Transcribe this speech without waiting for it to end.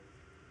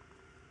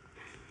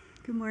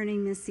Good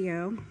morning,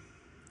 Missio.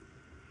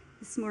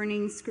 This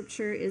morning's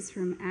scripture is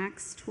from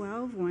Acts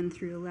 12, 1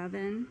 through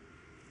 11,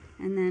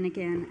 and then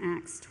again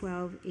Acts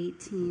 12,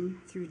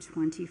 18 through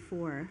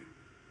 24.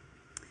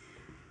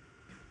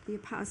 The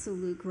Apostle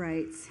Luke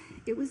writes,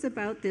 "It was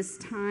about this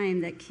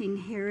time that King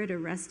Herod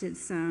arrested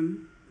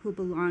some who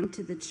belonged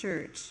to the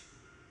church,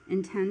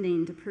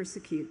 intending to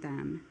persecute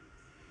them.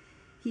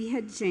 He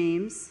had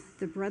James,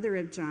 the brother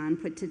of John,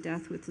 put to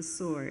death with the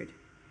sword.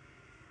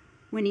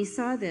 When he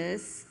saw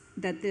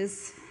that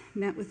this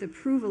met with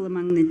approval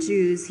among the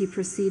Jews, he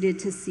proceeded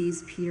to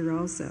seize Peter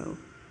also.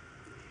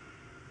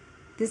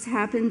 This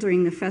happened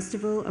during the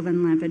festival of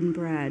unleavened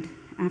bread.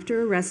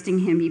 After arresting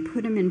him, he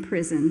put him in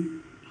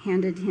prison,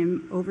 handed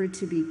him over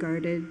to be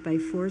guarded by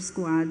 4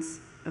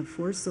 squads of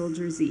 4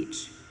 soldiers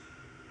each.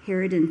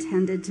 Herod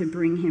intended to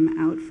bring him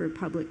out for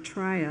public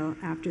trial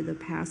after the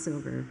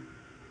Passover.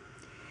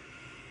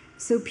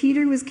 So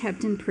Peter was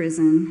kept in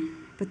prison,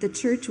 but the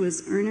church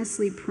was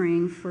earnestly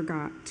praying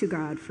to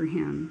God for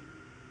him.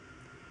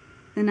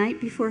 The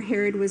night before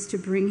Herod was to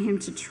bring him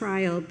to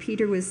trial,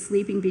 Peter was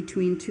sleeping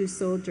between 2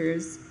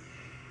 soldiers,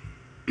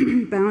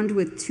 bound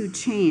with 2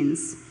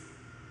 chains,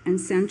 and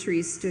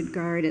sentries stood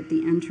guard at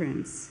the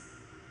entrance.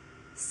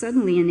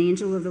 Suddenly an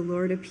angel of the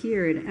Lord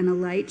appeared, and a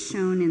light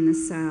shone in the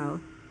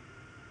cell.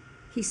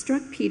 He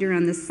struck Peter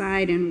on the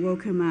side and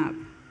woke him up.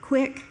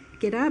 "Quick,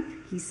 get up,"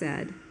 he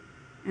said,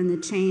 and the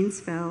chains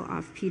fell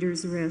off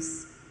Peter's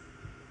wrists.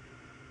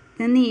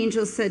 Then the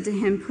angel said to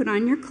him, "Put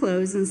on your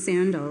clothes and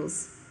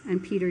sandals,"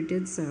 and Peter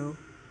did so.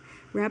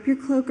 "Wrap your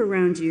cloak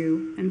around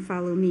you and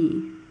follow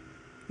me,"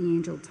 the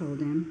angel told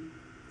him.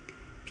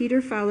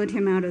 Peter followed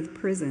him out of the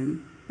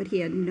prison, but he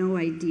had no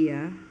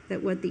idea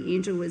that what the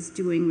angel was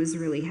doing was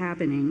really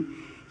happening.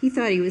 He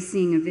thought he was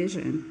seeing a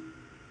vision.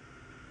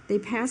 They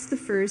passed the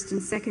first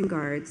and second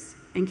guards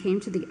and came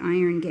to the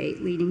iron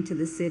gate leading to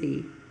the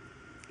city.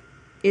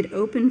 It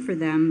opened for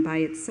them by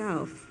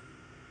itself,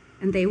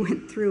 and they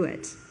went through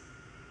it.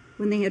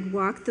 When they had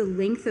walked the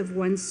length of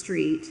one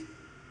street,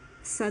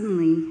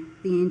 suddenly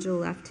the angel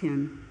left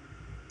him.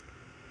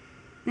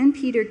 Then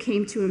Peter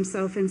came to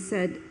himself and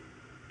said,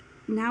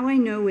 "Now I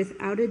know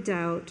without a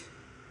doubt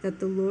that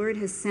the Lord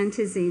has sent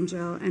his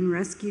angel and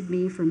rescued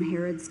me from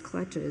Herod's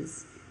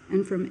clutches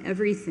and from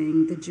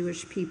everything the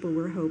Jewish people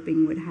were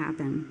hoping would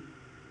happen."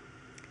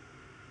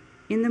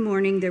 In the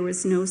morning, there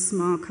was no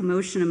small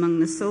commotion among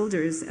the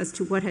soldiers as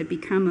to what had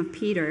become of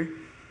Peter.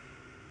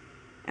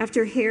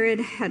 After Herod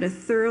had a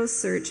thorough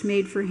search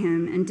made for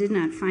him and did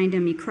not find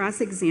him, he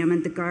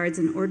cross-examined the guards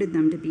and ordered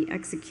them to be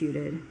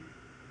executed.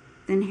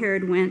 Then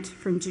Herod went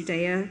from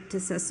Judea to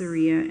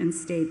Caesarea and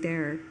stayed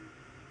there.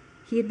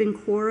 He had been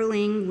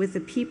quarreling with the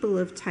people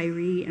of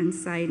Tyre and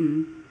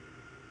Sidon.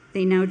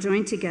 They now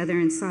joined together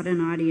and sought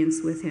an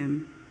audience with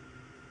him.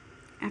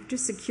 After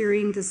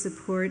securing the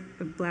support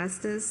of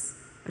Blastus,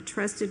 a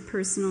trusted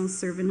personal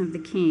servant of the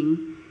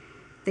king,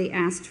 they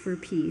asked for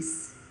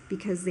peace,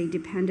 because they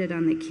depended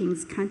on the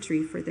king's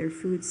country for their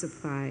food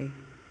supply.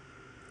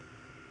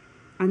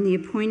 On the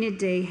appointed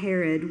day,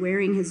 Herod,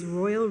 wearing his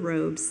royal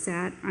robes,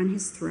 sat on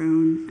his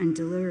throne and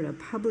delivered a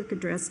public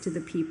address to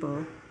the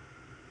people.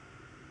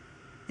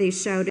 They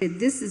shouted,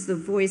 "This is the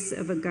voice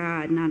of a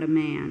God, not a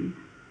man."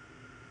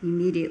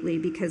 Immediately,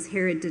 because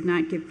Herod did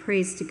not give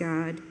praise to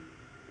God,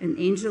 an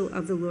angel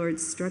of the Lord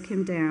struck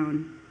him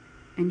down,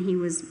 and he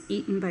was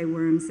eaten by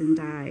worms and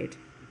died.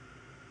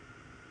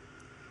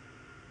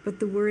 But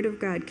the word of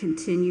God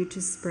continued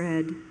to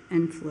spread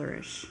and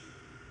flourish.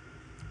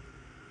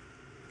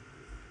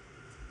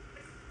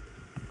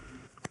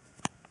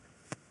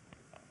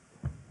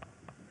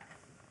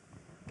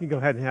 You can go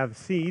ahead and have a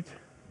seat.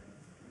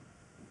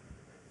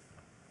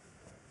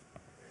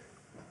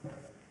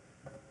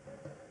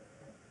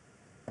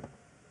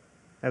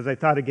 As I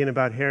thought again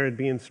about Herod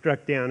being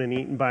struck down and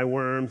eaten by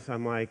worms,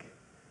 I'm like,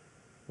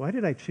 why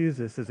did I choose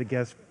this as a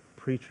guest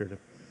preacher to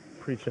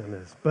preach on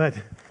this?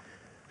 But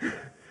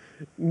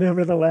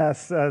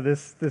nevertheless,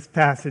 this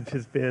passage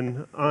has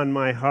been on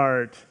my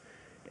heart,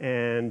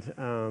 and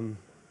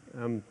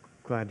I'm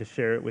glad to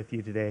share it with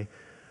you today.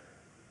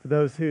 For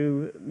those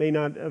who may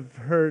not have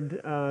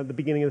heard the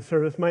beginning of the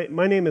service,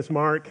 my name is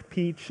Mark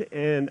Peach,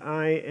 and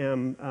I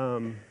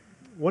am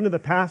one of the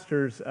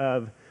pastors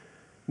of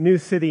New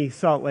City,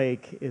 Salt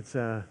Lake. It's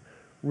a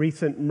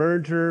recent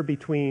merger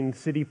between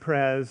City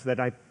Pres,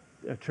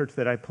 a church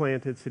that I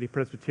planted, City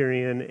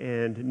Presbyterian,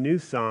 and New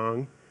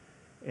Song,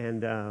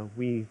 and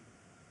we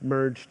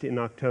merged in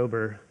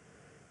October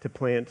to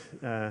plant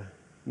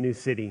New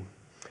City.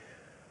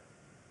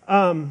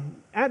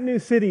 At New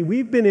City,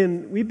 we've been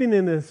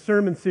in a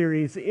sermon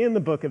series in the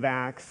book of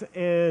Acts,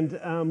 and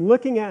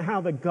looking at how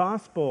the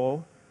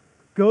gospel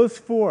goes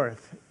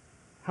forth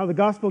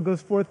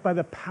by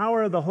the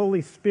power of the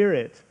Holy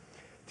Spirit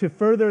to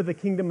further the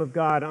kingdom of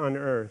God on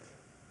earth.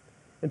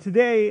 And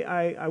today,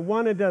 I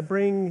wanted to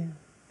bring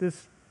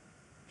this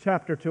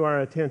chapter to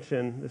our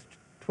attention, this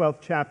 12th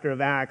chapter of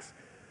Acts.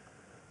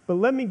 But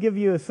let me give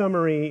you a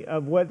summary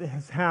of what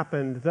has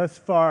happened thus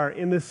far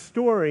in the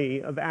story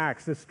of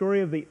Acts, the story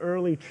of the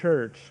early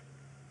church.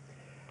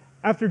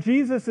 After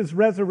Jesus is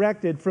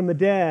resurrected from the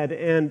dead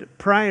and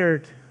prior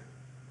to,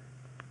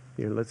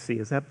 here, let's see,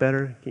 is that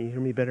better? Can you hear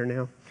me better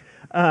now?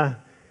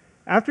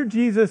 After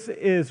Jesus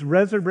is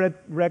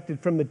resurrected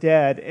from the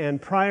dead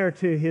and prior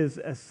to his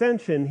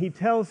ascension, he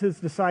tells his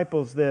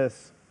disciples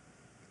this,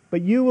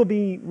 "But you will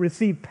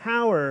receive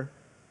power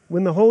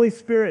when the Holy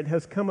Spirit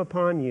has come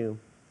upon you,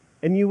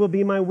 and you will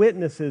be my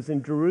witnesses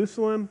in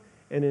Jerusalem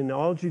and in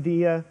all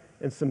Judea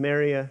and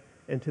Samaria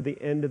and to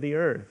the end of the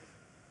earth."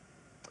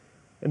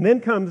 And then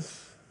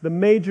comes the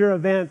major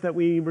event that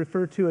we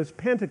refer to as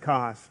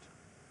Pentecost,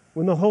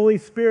 when the Holy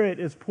Spirit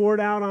is poured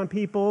out on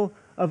people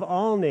of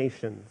all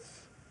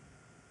nations.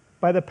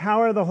 By the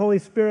power of the Holy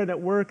Spirit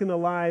at work in the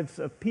lives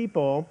of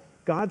people,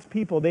 God's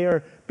people, they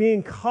are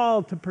being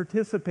called to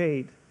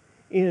participate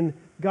in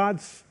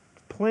God's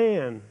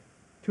plan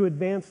to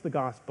advance the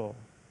gospel.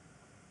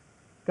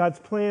 God's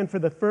plan for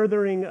the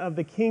furthering of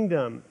the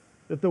kingdom,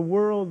 that the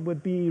world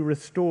would be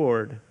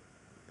restored.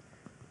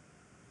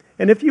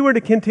 And if you were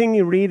to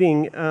continue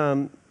reading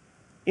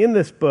in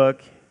this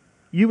book,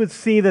 you would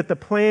see that the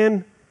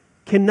plan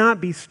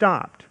cannot be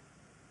stopped.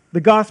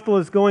 The gospel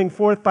is going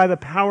forth by the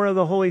power of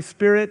the Holy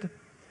Spirit.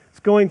 It's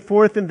going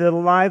forth into the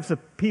lives of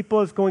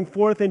people. It's going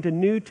forth into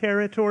new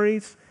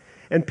territories.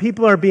 And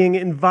people are being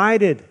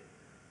invited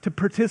to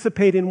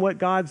participate in what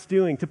God's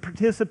doing, to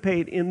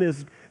participate in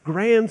this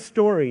grand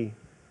story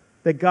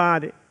that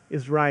God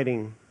is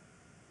writing.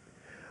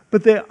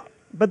 But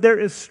there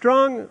is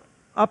strong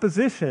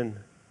opposition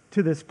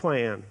to this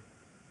plan.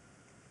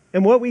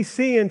 And what we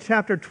see in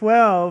chapter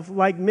 12,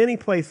 like many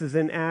places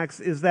in Acts,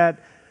 is that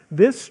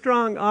this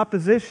strong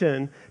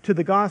opposition to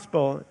the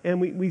gospel,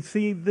 and we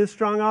see this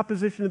strong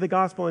opposition to the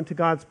gospel and to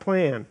God's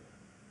plan.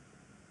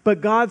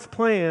 But God's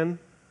plan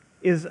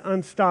is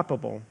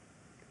unstoppable.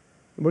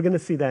 And we're going to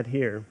see that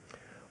here.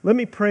 Let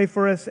me pray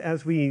for us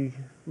as we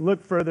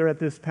look further at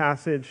this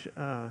passage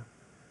that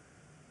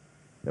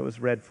was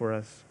read for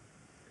us.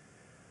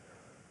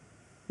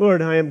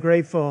 Lord, I am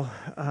grateful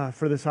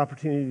for this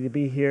opportunity to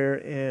be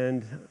here,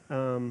 and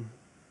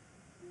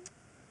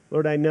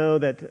Lord, I know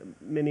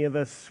that many of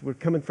us, we're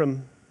coming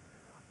from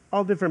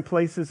all different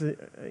places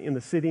in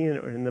the city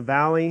or in the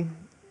valley,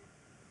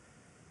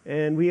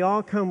 and we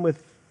all come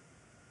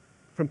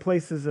from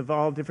places of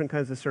all different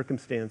kinds of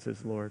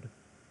circumstances, Lord.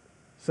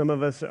 Some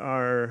of us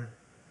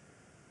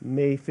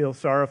may feel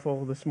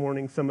sorrowful this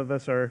morning. Some of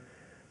us are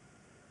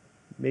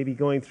maybe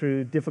going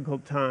through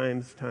difficult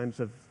times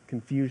of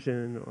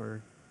confusion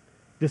or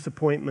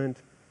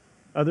disappointment.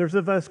 Others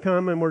of us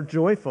come and we're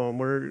joyful and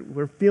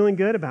we're feeling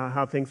good about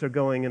how things are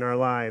going in our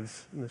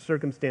lives and the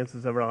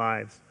circumstances of our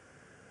lives.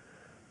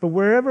 But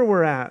wherever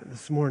we're at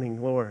this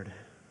morning, Lord,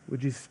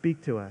 would you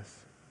speak to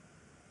us?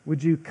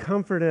 Would you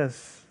comfort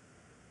us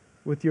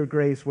with your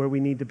grace where we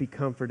need to be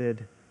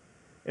comforted?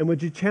 And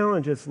would you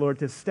challenge us, Lord,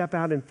 to step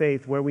out in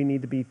faith where we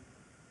need to be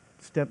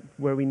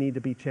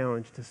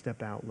challenged to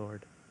step out,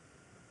 Lord?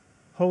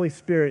 Holy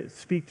Spirit,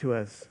 speak to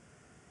us.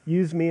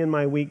 Use me in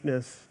my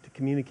weakness to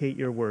communicate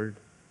your word.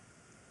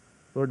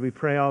 Lord, we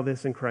pray all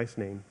this in Christ's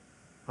name.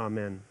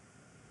 Amen.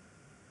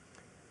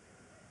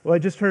 Well, I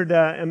just heard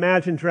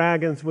Imagine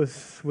Dragons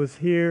was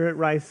here at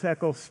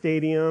Rice-Eccles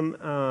Stadium.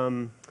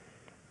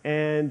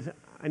 And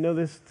I know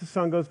this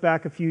song goes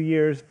back a few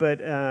years, but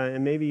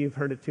and maybe you've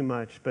heard it too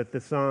much, but the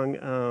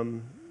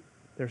song,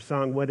 their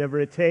song, Whatever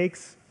It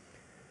Takes,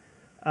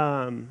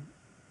 the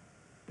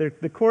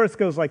chorus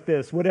goes like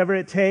this: whatever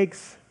it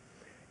takes,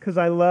 because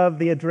I love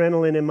the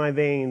adrenaline in my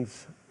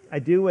veins. I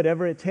do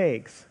whatever it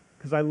takes,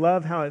 because I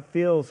love how it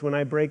feels when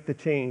I break the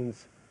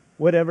chains.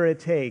 Whatever it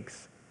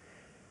takes.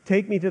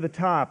 Take me to the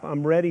top.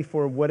 I'm ready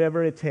for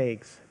whatever it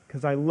takes,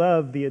 because I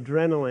love the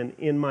adrenaline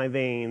in my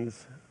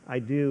veins. I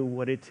do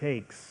what it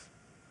takes.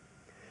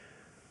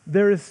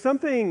 There is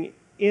something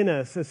in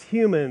us as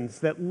humans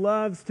that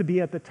loves to be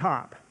at the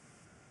top,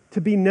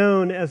 to be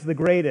known as the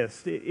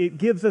greatest. It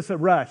gives us a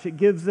rush. It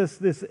gives us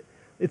this,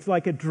 it's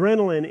like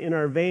adrenaline in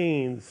our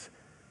veins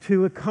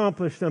to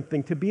accomplish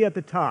something, to be at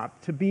the top,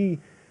 to be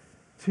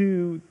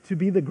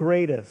the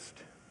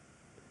greatest.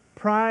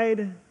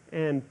 Pride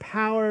and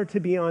power to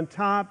be on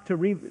top,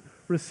 to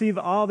receive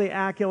all the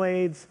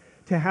accolades,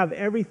 to have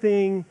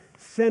everything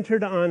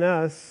centered on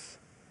us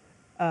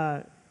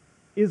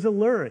is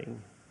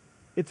alluring.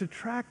 It's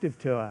attractive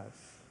to us.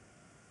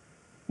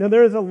 Now,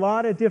 there's a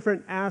lot of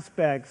different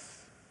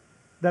aspects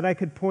that I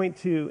could point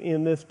to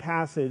in this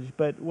passage,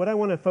 but what I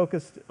want to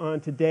focus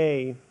on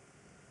today,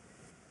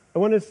 I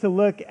want us to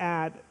look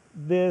at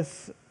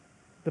this,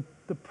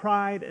 the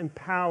pride and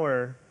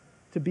power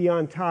to be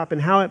on top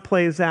and how it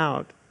plays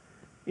out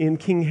in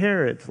King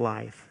Herod's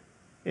life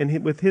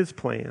and with his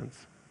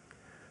plans.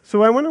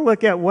 So I want to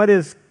look at what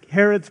is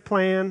Herod's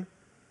plan,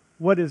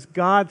 what is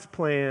God's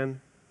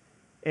plan,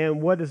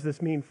 and what does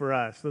this mean for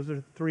us? Those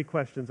are three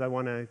questions I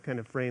want to kind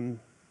of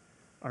frame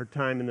our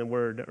time in the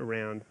Word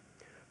around.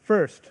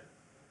 First,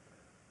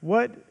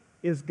 what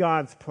is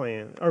God's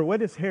plan, or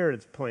what is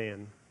Herod's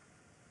plan?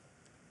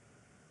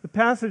 The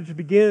passage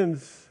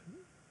begins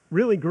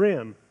really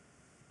grim.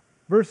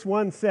 Verse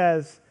 1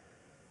 says,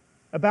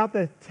 About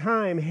the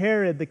time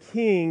Herod the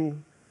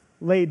king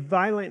laid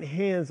violent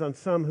hands on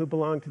some who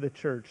belonged to the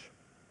church.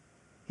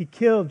 He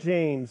killed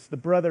James, the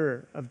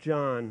brother of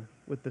John,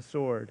 with the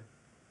sword.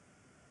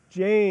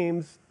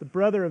 James, the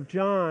brother of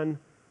John,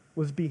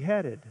 was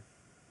beheaded.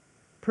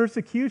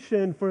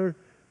 Persecution for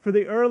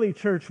the early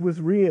church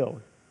was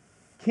real.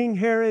 King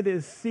Herod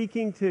is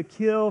seeking to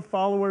kill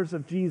followers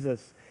of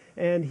Jesus,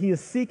 and he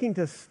is seeking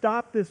to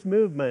stop this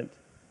movement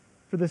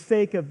for the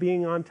sake of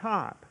being on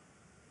top,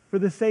 for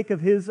the sake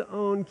of his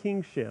own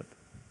kingship.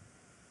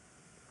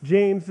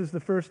 James is the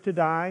first to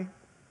die,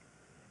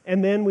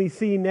 and then we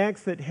see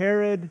next that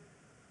Herod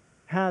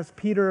has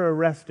Peter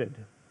arrested.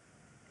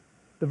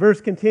 The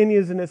verse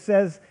continues and it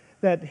says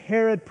that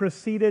Herod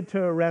proceeded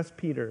to arrest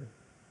Peter.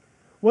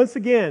 Once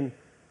again,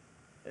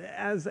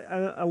 as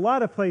a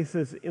lot of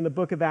places in the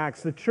book of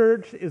Acts, the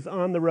church is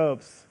on the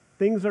ropes.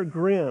 Things are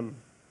grim.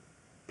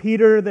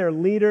 Peter, their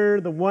leader,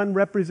 the one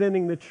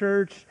representing the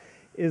church,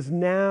 is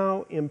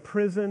now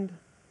imprisoned.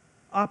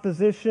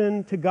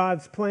 Opposition to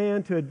God's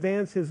plan to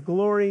advance his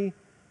glory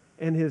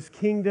and his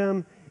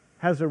kingdom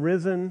has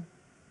arisen.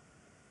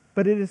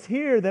 But it is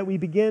here that we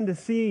begin to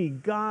see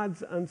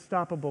God's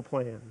unstoppable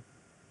plan.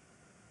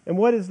 And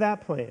what is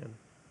that plan?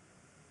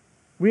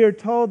 We are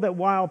told that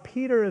while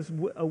Peter is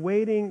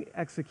awaiting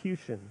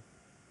execution,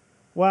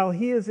 while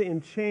he is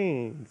in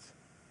chains,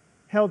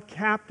 held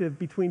captive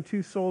between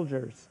two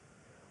soldiers,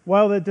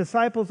 while the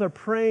disciples are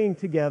praying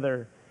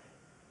together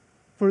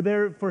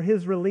for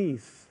his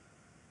release,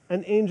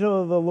 an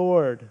angel of the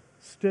Lord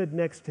stood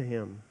next to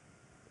him,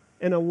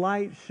 and a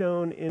light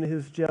shone in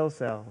his jail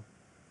cell.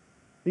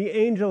 The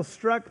angel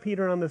struck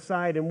Peter on the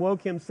side and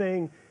woke him,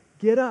 saying,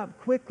 "Get up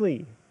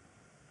quickly."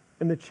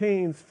 And the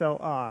chains fell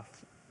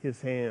off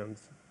his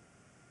hands.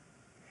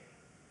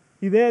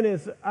 He then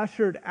is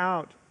ushered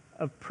out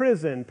of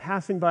prison,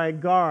 passing by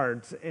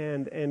guards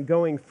and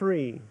going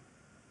free.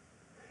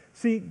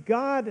 See,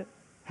 God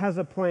has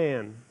a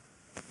plan,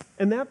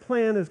 and that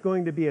plan is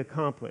going to be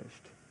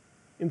accomplished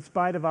in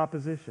spite of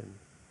opposition.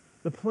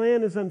 The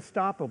plan is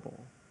unstoppable.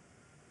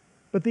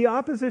 But the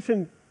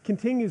opposition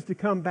continues to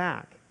come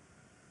back.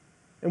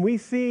 And we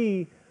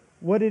see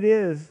what it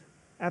is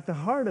at the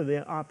heart of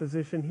the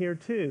opposition here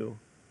too.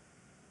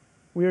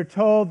 We are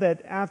told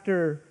that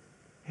after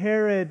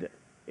Herod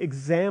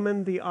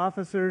examined the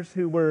officers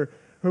who were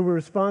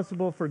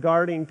responsible for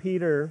guarding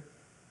Peter,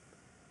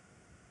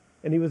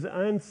 and he was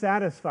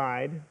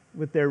unsatisfied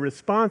with their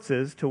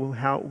responses to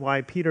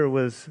why Peter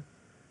was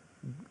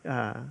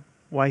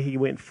why he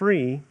went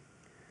free,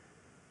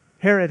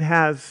 Herod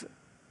has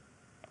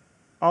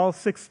all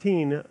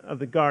 16 of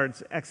the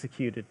guards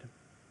executed.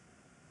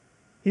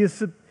 He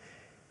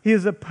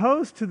is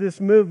opposed to this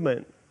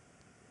movement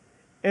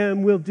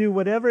and will do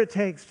whatever it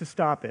takes to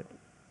stop it.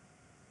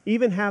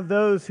 Even have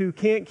those who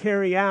can't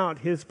carry out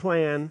his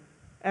plan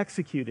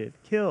executed,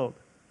 killed,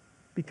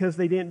 because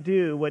they didn't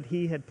do what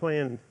he had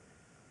planned.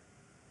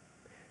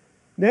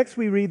 Next,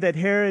 we read that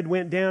Herod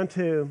went down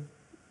to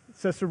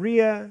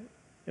Caesarea,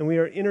 and we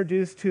are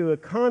introduced to a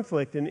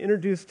conflict and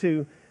introduced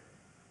to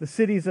the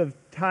cities of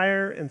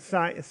Tyre and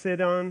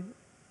Sidon.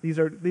 These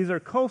are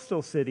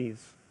coastal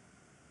cities.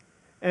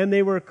 And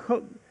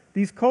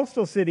these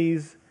coastal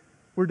cities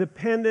were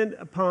dependent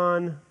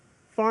upon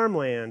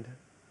farmland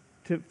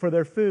for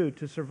their food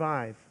to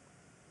survive.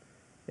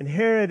 And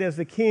Herod, as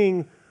the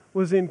king,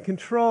 was in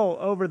control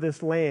over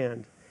this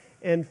land.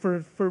 And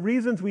for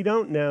reasons we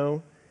don't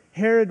know,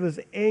 Herod was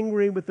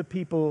angry with the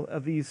people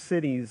of these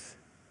cities.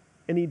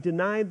 And he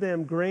denied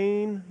them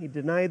grain, he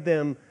denied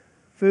them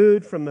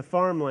food from the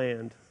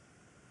farmland.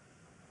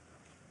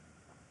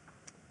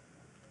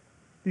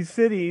 These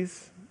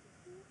cities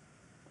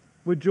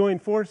would join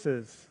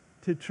forces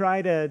to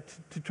try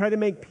to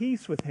make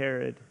peace with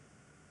Herod,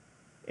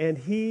 and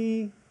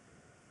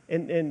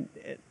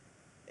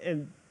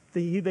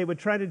they would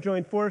try to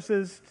join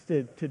forces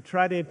to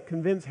try to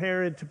convince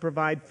Herod to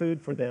provide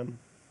food for them.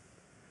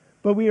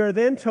 But we are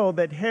then told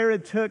that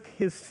Herod took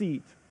his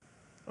seat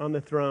on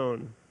the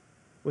throne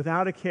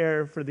without a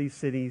care for these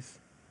cities.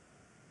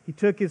 He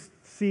took his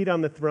seat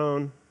on the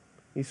throne.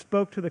 He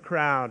spoke to the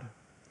crowd,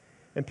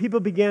 and people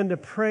began to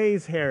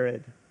praise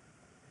Herod.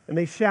 And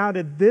they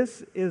shouted,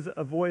 "This is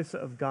a voice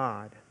of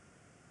God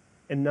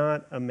and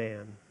not a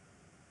man."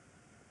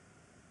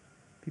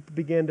 People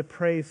began to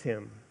praise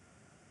him,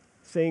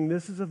 saying,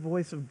 "This is a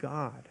voice of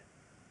God."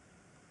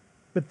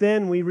 But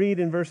then we read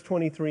in verse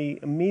 23,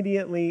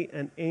 immediately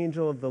an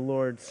angel of the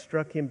Lord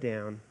struck him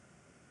down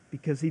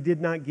because he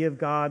did not give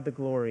God the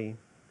glory,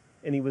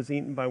 and he was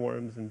eaten by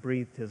worms and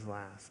breathed his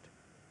last.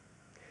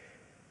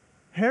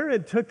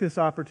 Herod took this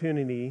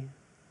opportunity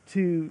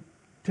to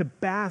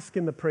bask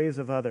in the praise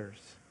of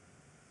others,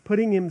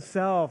 putting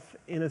himself,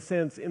 in a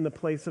sense, in the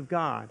place of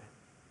God.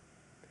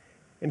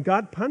 And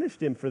God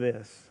punished him for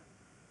this.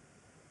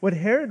 What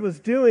Herod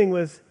was doing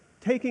was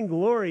taking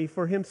glory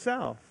for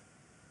himself,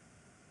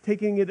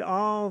 taking it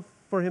all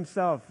for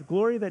himself,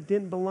 glory that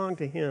didn't belong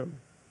to him.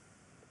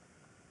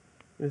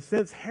 In a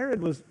sense,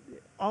 Herod was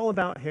all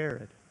about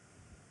Herod.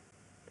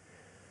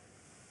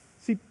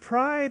 See,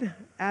 pride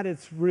at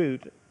its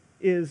root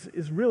is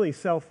really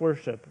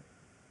self-worship.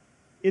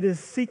 It is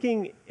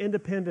seeking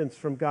independence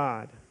from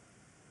God.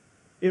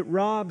 It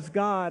robs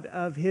God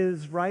of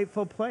his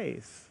rightful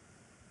place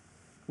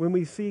when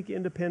we seek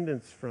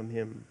independence from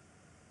him.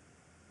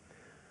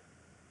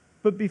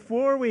 But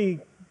before we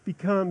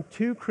become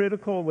too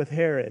critical with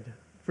Herod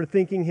for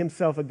thinking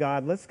himself a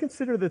god, let's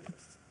consider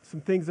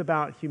some things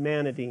about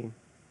humanity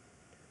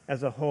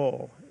as a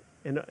whole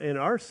and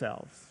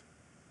ourselves.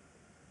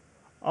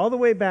 All the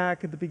way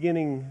back at the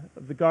beginning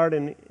of the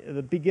garden,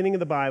 the beginning of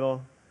the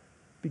Bible,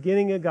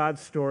 beginning of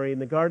God's story in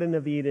the Garden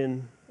of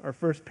Eden, our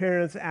first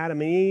parents,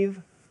 Adam and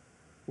Eve,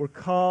 were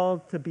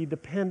called to be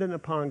dependent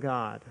upon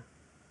God.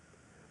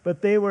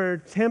 But they were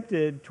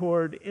tempted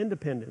toward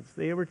independence.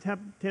 They were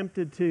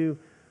tempted to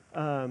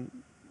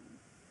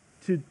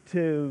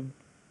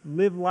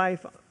live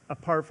life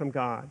apart from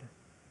God.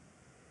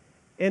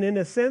 And in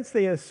a sense,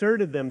 they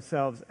asserted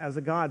themselves as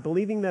a God,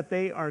 believing that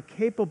they are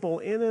capable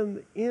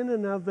in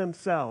and of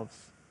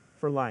themselves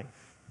for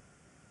life.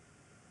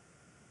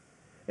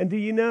 And do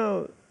you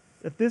know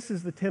that this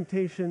is the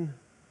temptation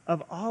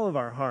of all of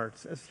our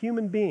hearts as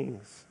human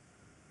beings?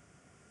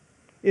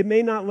 It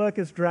may not look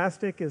as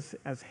drastic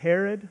as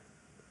Herod,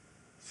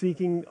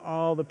 seeking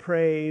all the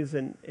praise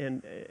and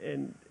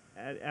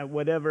at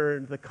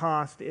whatever the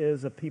cost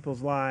is of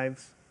people's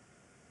lives.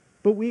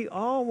 But we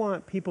all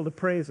want people to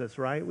praise us,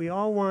 right? We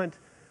all want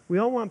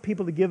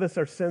people to give us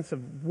our sense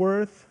of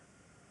worth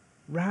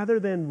rather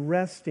than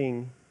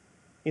resting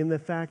in the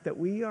fact that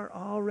we are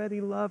already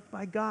loved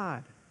by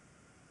God.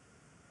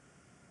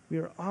 We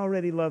are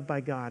already loved by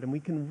God, and we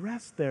can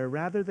rest there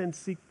rather than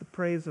seek the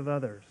praise of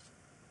others.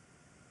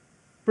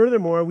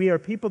 Furthermore, we are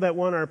people that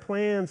want our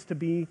plans to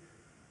be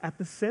at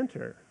the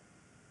center.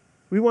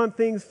 We want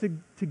things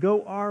to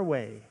go our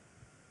way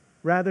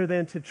rather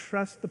than to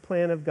trust the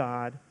plan of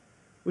God,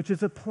 which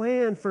is a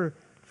plan for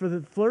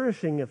the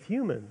flourishing of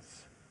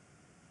humans.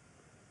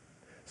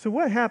 So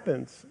what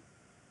happens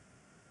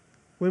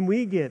when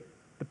we get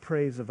the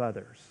praise of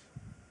others?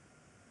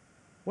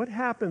 What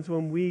happens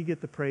when we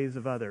get the praise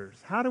of others?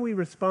 How do we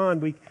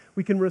respond?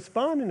 We can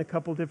respond in a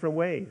couple different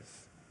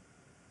ways.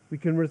 We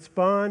can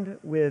respond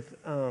with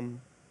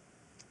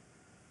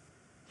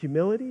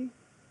humility,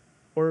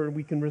 or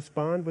we can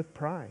respond with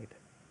pride.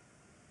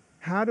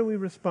 How do we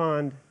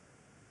respond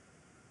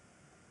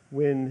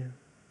when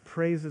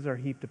praises are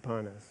heaped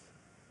upon us?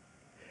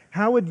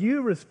 How would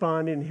you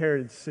respond in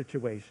Herod's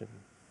situation?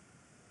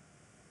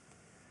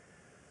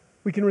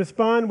 We can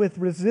respond with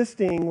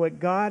resisting what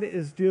God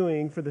is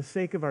doing for the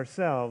sake of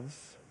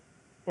ourselves,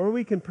 or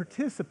we can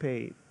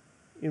participate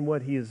in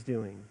what he is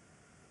doing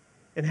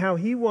and how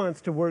he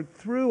wants to work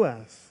through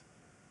us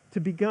to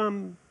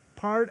become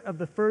part of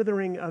the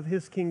furthering of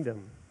his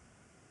kingdom.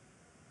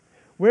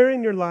 Where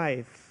in your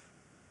life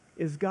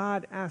is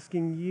God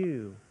asking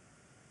you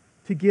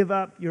to give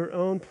up your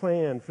own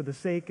plan for the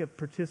sake of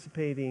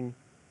participating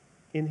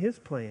in his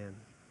plan?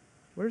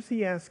 Where's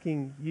he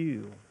asking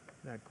you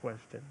that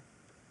question?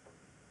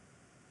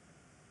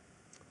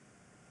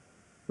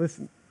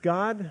 Listen,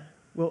 God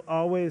will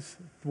always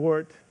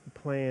thwart the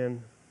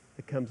plan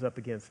that comes up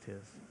against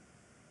his.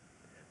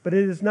 But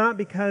it is not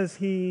because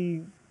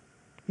he's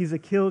a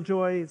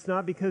killjoy. It's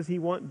not because he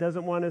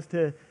doesn't want us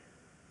to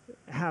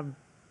have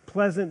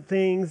pleasant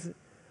things,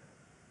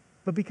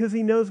 but because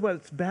he knows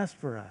what's best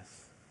for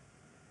us.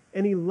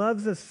 And he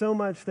loves us so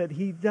much that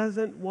he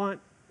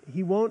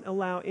won't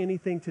allow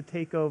anything to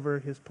take over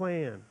his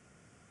plan,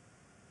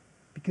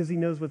 because he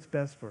knows what's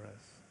best for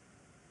us.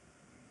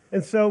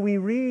 And so we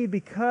read,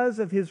 because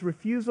of his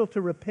refusal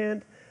to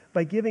repent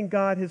by giving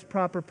God his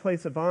proper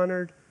place of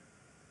honor,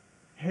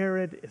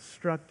 Herod is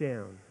struck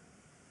down.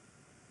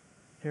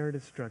 Herod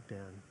is struck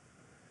down.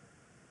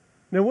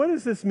 Now, what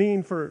does this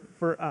mean for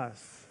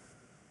us?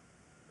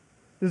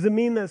 Does it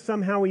mean that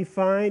somehow we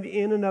find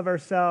in and of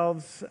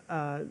ourselves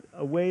a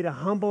way to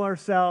humble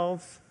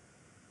ourselves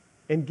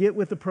and get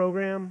with the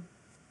program?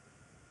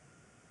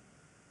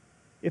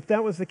 If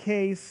that was the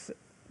case,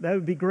 that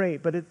would be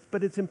great, but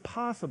it's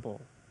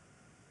impossible.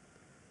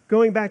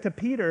 Going back to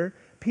Peter,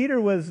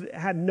 Peter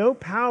had no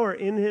power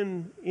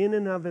in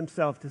and of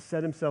himself to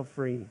set himself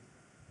free.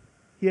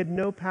 He had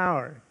no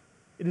power.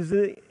 It is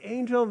the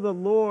angel of the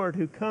Lord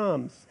who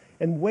comes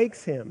and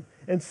wakes him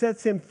and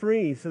sets him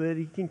free so that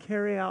he can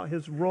carry out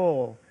his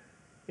role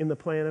in the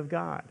plan of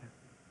God.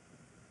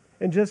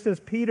 And just as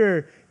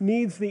Peter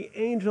needs the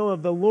angel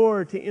of the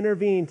Lord to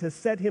intervene, to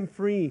set him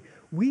free,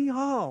 we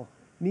all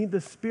need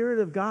the Spirit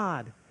of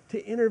God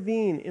to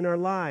intervene in our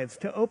lives,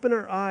 to open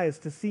our eyes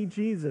to see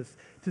Jesus,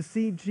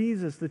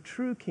 the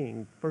true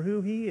King, for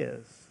who he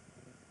is.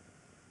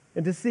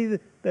 And to see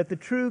that the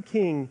true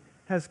King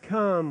has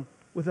come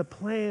with a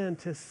plan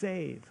to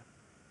save,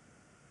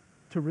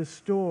 to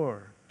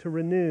restore, to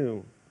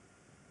renew.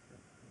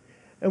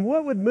 And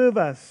what would move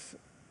us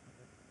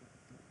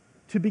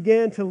to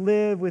begin to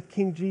live with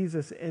King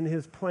Jesus and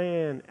his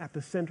plan at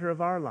the center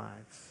of our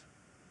lives?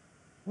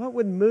 What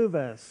would move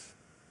us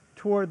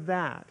toward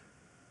that?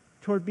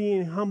 Toward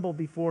being humble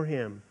before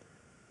him,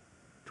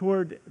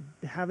 toward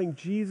having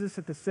Jesus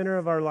at the center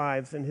of our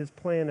lives and his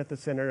plan at the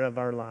center of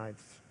our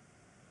lives.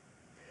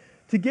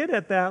 To get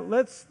at that,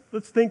 let's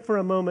think for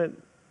a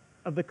moment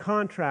of the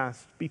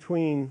contrast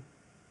between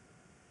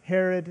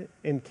Herod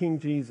and King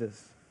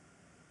Jesus.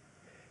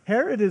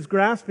 Herod is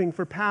grasping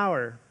for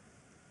power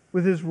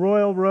with his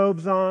royal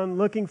robes on,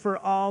 looking for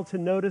all to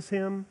notice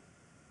him.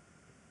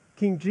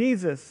 King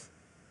Jesus,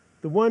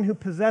 the one who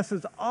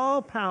possesses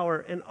all power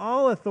and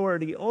all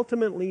authority,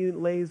 ultimately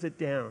lays it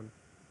down,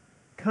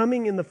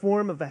 coming in the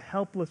form of a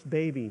helpless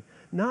baby,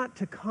 not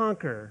to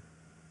conquer,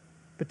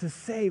 but to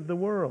save the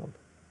world.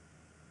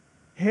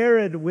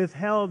 Herod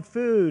withheld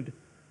food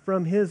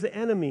from his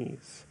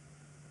enemies.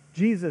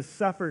 Jesus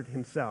suffered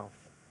himself,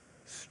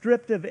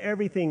 stripped of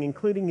everything,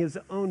 including his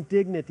own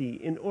dignity,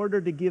 in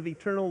order to give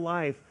eternal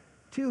life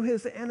to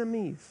his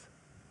enemies.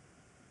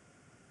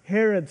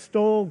 Herod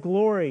stole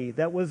glory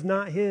that was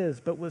not his,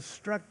 but was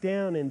struck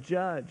down and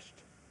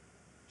judged.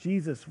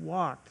 Jesus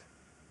walked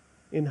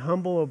in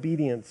humble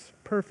obedience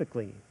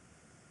perfectly,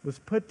 was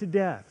put to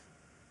death,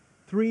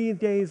 3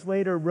 days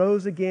later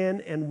rose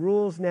again and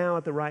rules now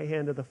at the right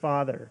hand of the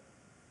Father.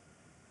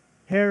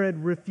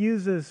 Herod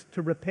refuses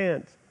to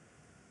repent,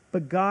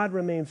 but God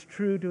remains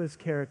true to his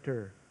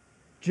character,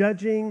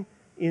 judging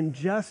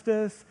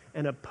injustice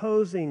and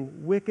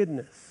opposing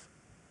wickedness.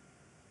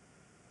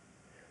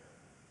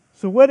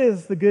 So what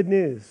is the good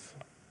news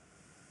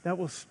that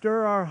will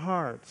stir our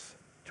hearts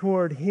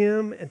toward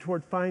him and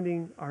toward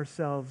finding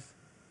ourselves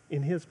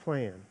in his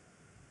plan?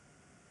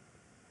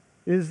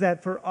 It is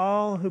that for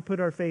all who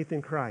put our faith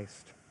in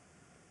Christ,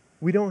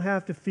 we don't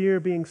have to fear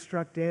being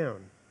struck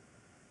down.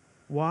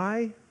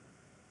 Why?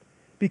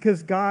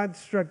 Because God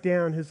struck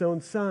down his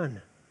own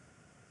Son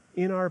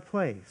in our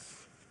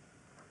place.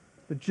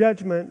 The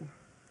judgment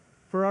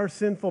for our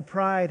sinful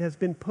pride has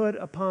been put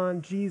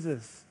upon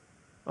Jesus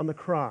on the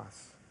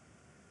cross.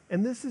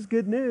 And this is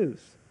good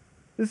news.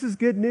 This is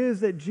good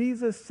news that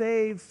Jesus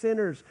saves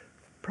sinners,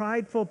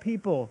 prideful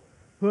people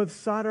who have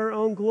sought our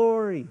own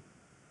glory,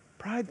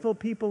 prideful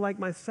people like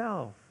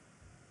myself.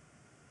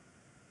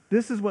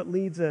 This is what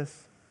leads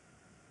us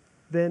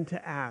then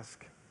to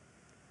ask,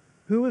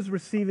 who is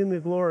receiving the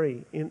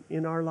glory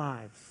in our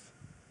lives?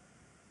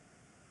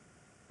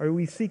 Are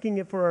we seeking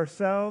it for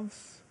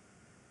ourselves?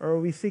 Or are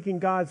we seeking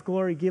God's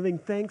glory, giving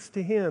thanks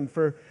to him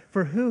for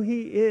who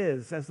he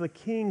is as the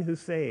King who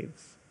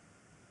saves?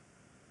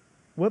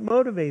 What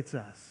motivates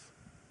us?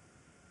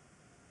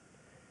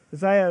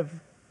 As I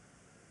have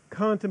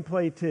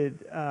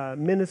contemplated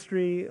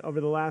ministry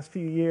over the last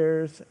few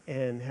years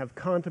and have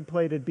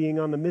contemplated being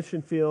on the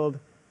mission field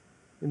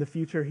in the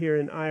future here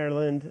in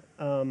Ireland,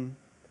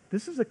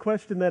 this is a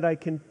question that I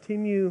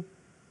continue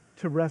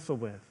to wrestle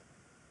with.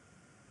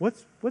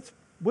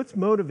 What's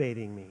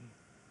motivating me?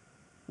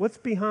 What's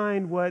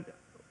behind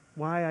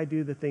why I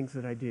do the things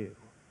that I do?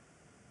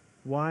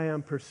 Why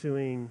I'm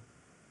pursuing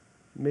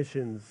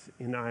missions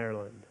in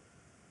Ireland?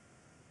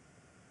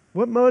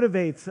 What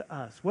motivates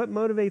us? What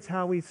motivates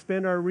how we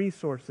spend our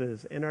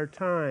resources and our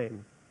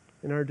time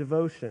and our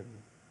devotion?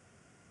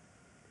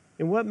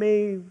 In what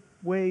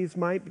ways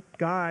might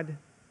God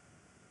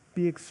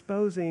be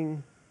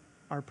exposing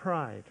our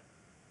pride?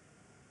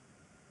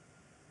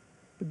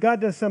 But God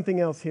does something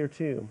else here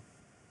too.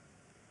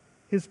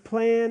 His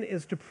plan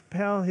is to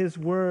propel his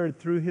word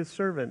through his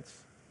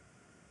servants.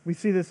 We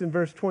see this in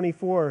verse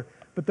 24.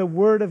 But the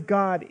word of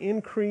God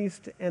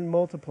increased and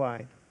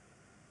multiplied.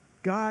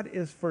 God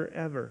is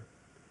forever.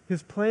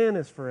 His plan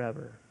is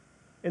forever.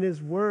 And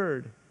his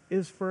word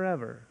is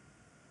forever.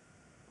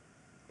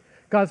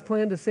 God's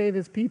plan to save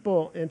his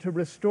people and to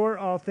restore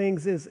all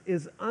things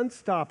is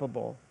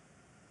unstoppable.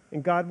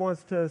 And God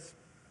wants us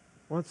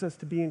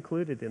to be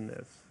included in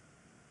this.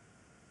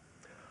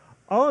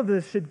 All of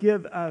this should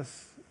give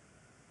us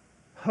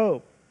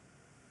hope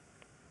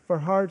for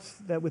hearts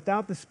that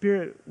without the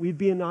Spirit, we'd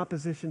be in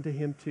opposition to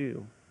him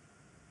too.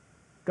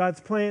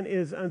 God's plan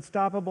is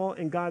unstoppable,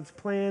 and God's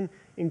plan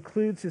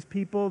includes his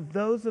people,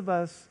 those of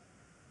us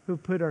who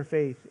put our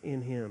faith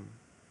in him.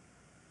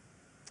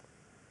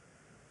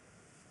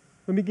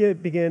 Let me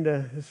begin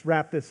to just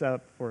wrap this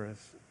up for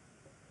us.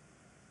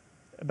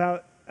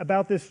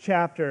 About this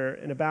chapter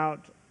and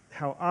about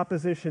how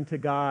opposition to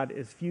God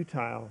is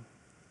futile,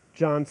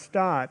 John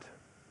Stott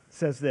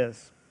says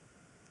this.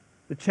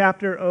 The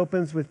chapter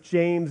opens with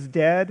James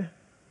dead,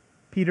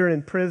 Peter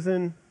in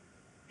prison,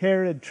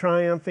 Herod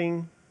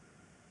triumphing.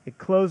 It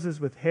closes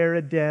with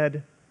Herod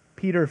dead,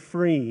 Peter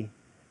free,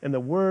 and the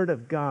word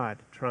of God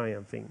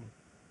triumphing.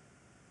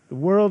 The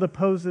world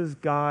opposes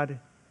God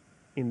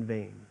in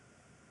vain.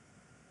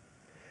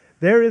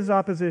 There is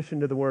opposition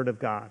to the word of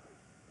God,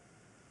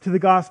 to the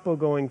gospel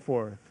going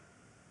forth,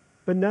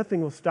 but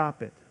nothing will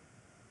stop it.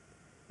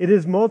 It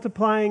is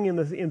multiplying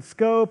in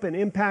scope and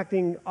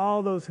impacting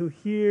all those who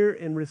hear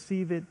and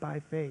receive it by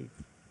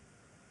faith.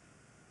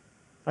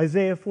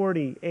 Isaiah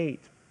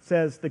 48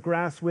 says, the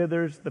grass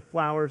withers, the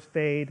flowers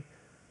fade,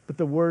 but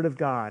the word of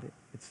God,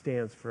 it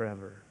stands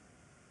forever.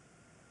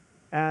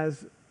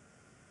 As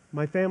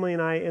my family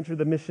and I enter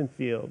the mission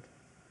field,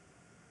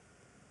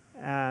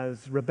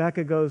 as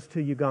Rebecca goes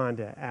to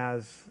Uganda,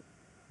 as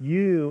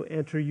you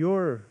enter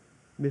your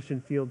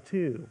mission field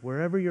too,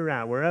 wherever you're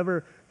at,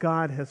 wherever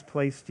God has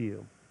placed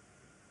you,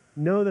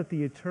 know that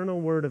the eternal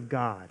word of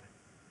God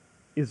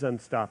is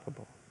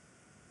unstoppable.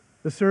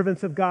 The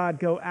servants of God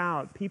go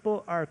out.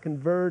 People are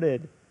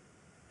converted,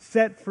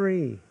 set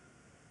free,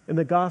 and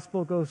the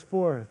gospel goes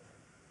forth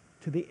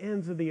to the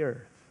ends of the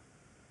earth.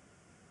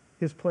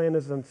 His plan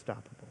is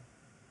unstoppable.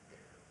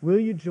 Will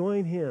you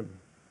join him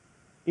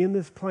in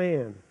this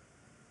plan,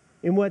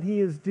 in what he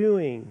is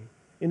doing,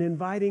 in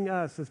inviting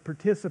us as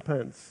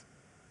participants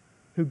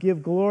who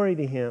give glory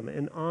to him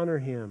and honor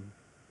him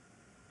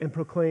and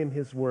proclaim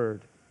his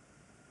word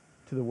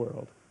to the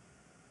world?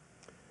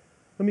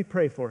 Let me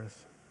pray for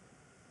us.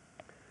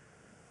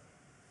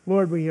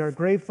 Lord, we are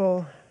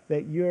grateful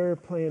that your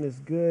plan is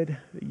good,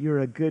 that you're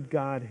a good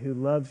God who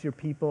loves your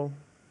people.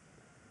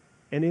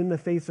 And in the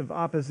face of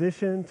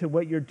opposition to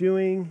what you're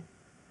doing,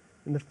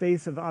 in the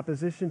face of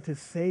opposition to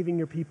saving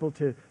your people,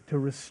 to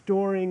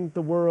restoring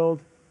the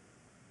world,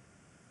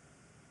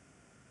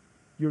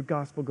 your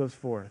gospel goes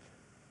forth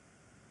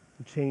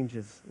and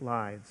changes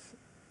lives.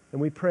 And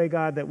we pray,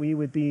 God, that we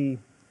would be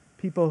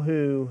people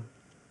who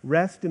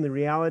rest in the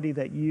reality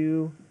that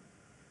you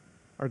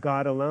are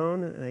God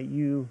alone, and that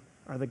you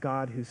are the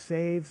God who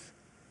saves,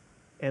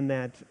 and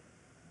that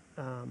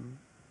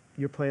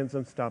your plan's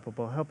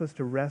unstoppable. Help us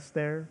to rest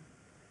there.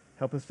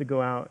 Help us to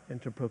go out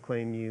and to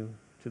proclaim you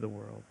to the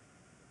world.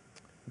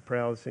 We pray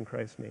all this in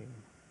Christ's name.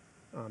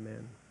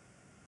 Amen.